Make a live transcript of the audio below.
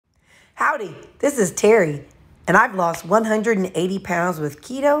Howdy, this is Terry, and I've lost 180 pounds with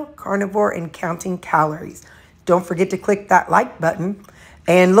keto, carnivore, and counting calories. Don't forget to click that like button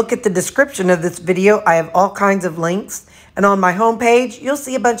and look at the description of this video. I have all kinds of links, and on my homepage, you'll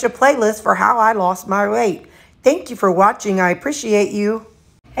see a bunch of playlists for how I lost my weight. Thank you for watching. I appreciate you.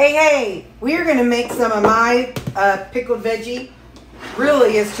 Hey, we're gonna make some of my pickled veggie.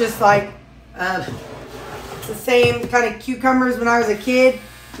 Really, it's just like it's the same kind of cucumbers when I was a kid.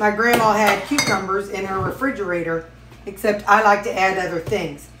 My grandma had cucumbers in her refrigerator, except I like to add other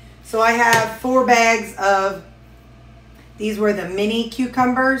things. So I have 4 bags of, these were the mini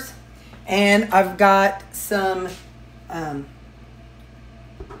cucumbers, and I've got some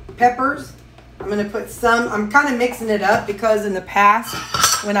peppers. I'm going to put some, I'm kind of mixing it up because in the past,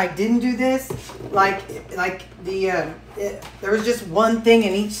 when I didn't do this, there was just one thing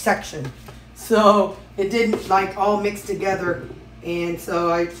in each section. So it didn't like all mix together. And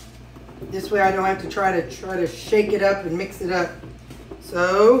so this way I don't have to try to shake it up and mix it up.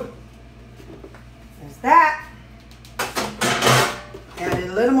 So there's that.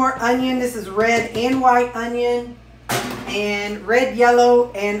 Added a little more onion. This is red and white onion, and red,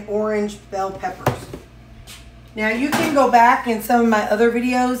 yellow, and orange bell peppers. Now you can go back in some of my other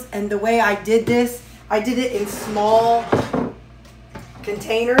videos, and the way I did this, I did it in small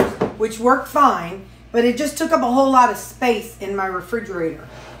containers, which worked fine. But it just took up a whole lot of space in my refrigerator.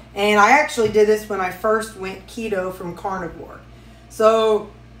 And I actually did this when I first went keto from Carnivore. So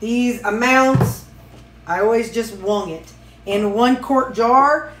these amounts, I always just wung it. In 1 quart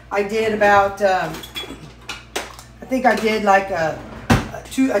jar, I did about, I think I did like a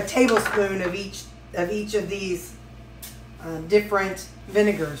tablespoon of each of these different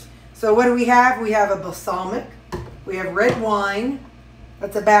vinegars. So what do we have? We have a balsamic. We have red wine.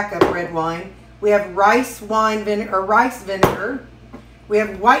 That's a backup red wine. We have rice vinegar. We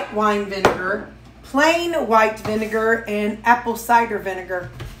have white wine vinegar, plain white vinegar, and apple cider vinegar.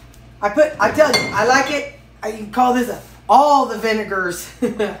 I tell you, I like it. You can call this all the vinegars,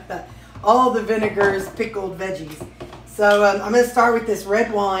 all the vinegars pickled veggies. So I'm going to start with this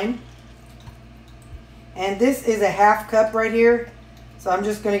red wine. And this is a ½ cup right here. So I'm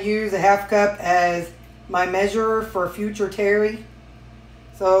just going to use a ½ cup as my measure for future Terry.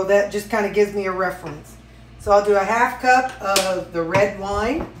 So that just kind of gives me a reference. So I'll do a ½ cup of the red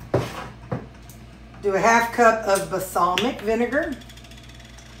wine. Do a ½ cup of balsamic vinegar.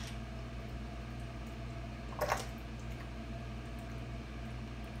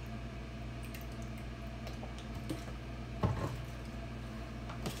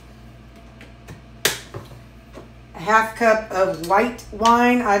 A ½ cup of white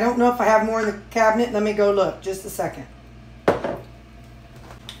wine. I don't know if I have more in the cabinet. Let me go look. Just a second.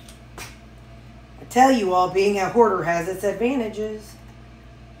 Tell you all, being a hoarder has its advantages.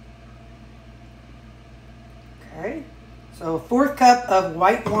 Okay, so 1/4 cup of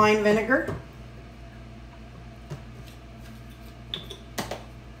white wine vinegar.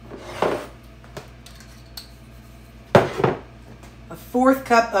 A 1/4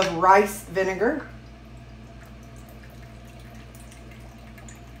 cup of rice vinegar.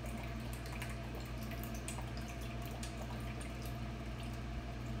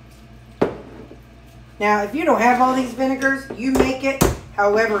 Now, if you don't have all these vinegars, you make it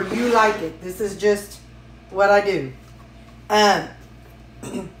however you like it. This is just what I do. I'm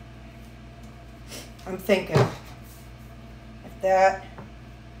thinking of that.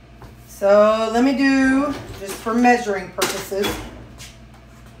 So let me do, just for measuring purposes,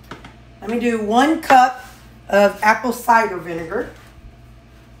 let me do 1 cup of apple cider vinegar.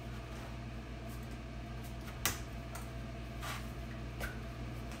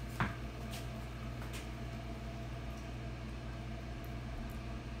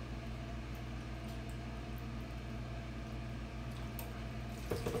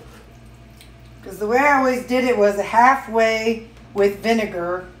 Because the way I always did it was halfway with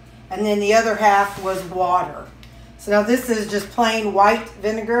vinegar, and then the other half was water. So now this is just plain white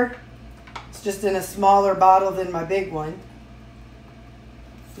vinegar. It's just in a smaller bottle than my big one.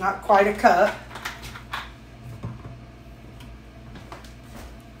 Not quite a cup.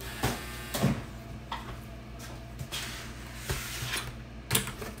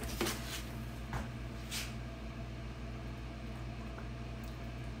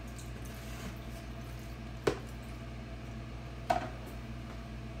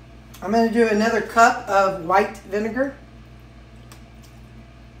 I'm going to do another cup of white vinegar.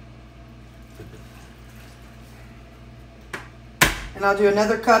 And I'll do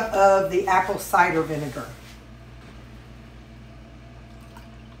another cup of the apple cider vinegar.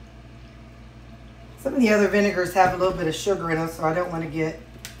 Some of the other vinegars have a little bit of sugar in them, so I don't want to get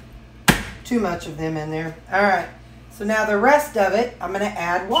too much of them in there. All right. So now the rest of it, I'm going to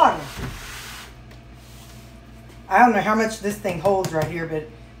add water. I don't know how much this thing holds right here, but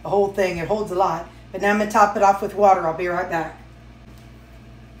the whole thing, it holds a lot. But now I'm going to top it off with water. I'll be right back.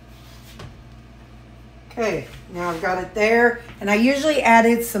 Okay, now I've got it there. And I usually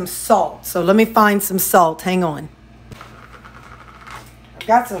added some salt. So let me find some salt. Hang on. I've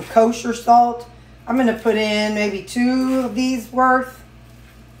got some kosher salt. I'm going to put in maybe 2 of these worth.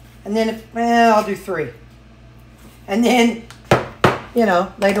 And then, I'll do 3. And then, you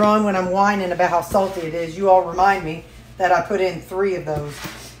know, later on when I'm whining about how salty it is, you all remind me that I put in 3 of those.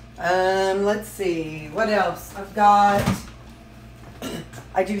 Let's see. What else? I've got,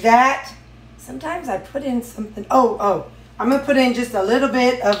 I do that. Sometimes I put in something. Oh, I'm going to put in just a little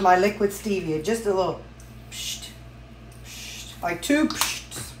bit of my liquid stevia. Just a little, like 2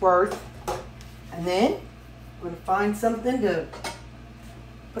 worth. And then I'm going to find something to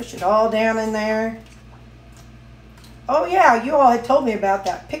push it all down in there. Oh yeah, you all had told me about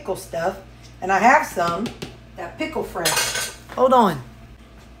that pickle stuff. And I have some, that pickle fresh. Hold on.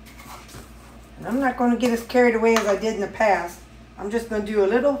 And I'm not going to get as carried away as I did in the past. I'm just going to do a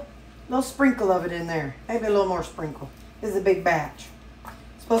little sprinkle of it in there. Maybe a little more sprinkle. This is a big batch.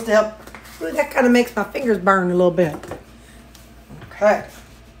 It's supposed to help. Ooh, that kind of makes my fingers burn a little bit. Okay.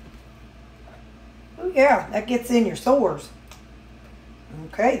 Oh yeah, that gets in your sores.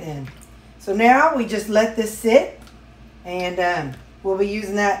 Okay then. So now we just let this sit. And we'll be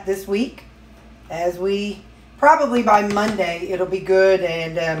using that this week. As we, probably by Monday, it'll be good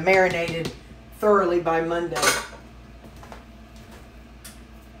and marinated thoroughly by Monday.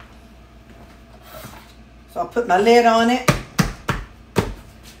 So I'll put my lid on it. Let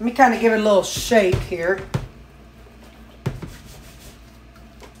me kind of give it a little shake here.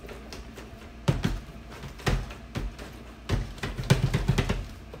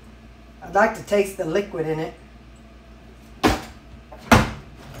 I'd like to taste the liquid in it.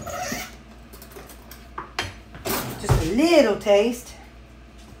 Just a little taste.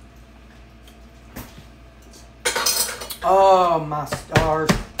 Oh my stars.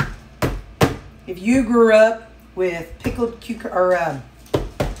 If you grew up with pickled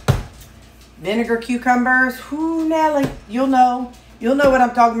vinegar cucumbers, whoo, Nelly, you'll know what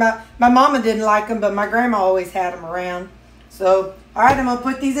I'm talking about. My mama didn't like them, but my grandma always had them around. So, all right, I'm going to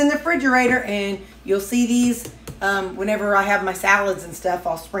put these in the refrigerator, and you'll see these whenever I have my salads and stuff.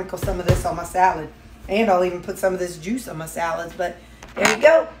 I'll sprinkle some of this on my salad, and I'll even put some of this juice on my salads. But there you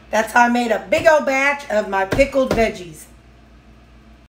go. That's how I made a big old batch of my pickled veggies.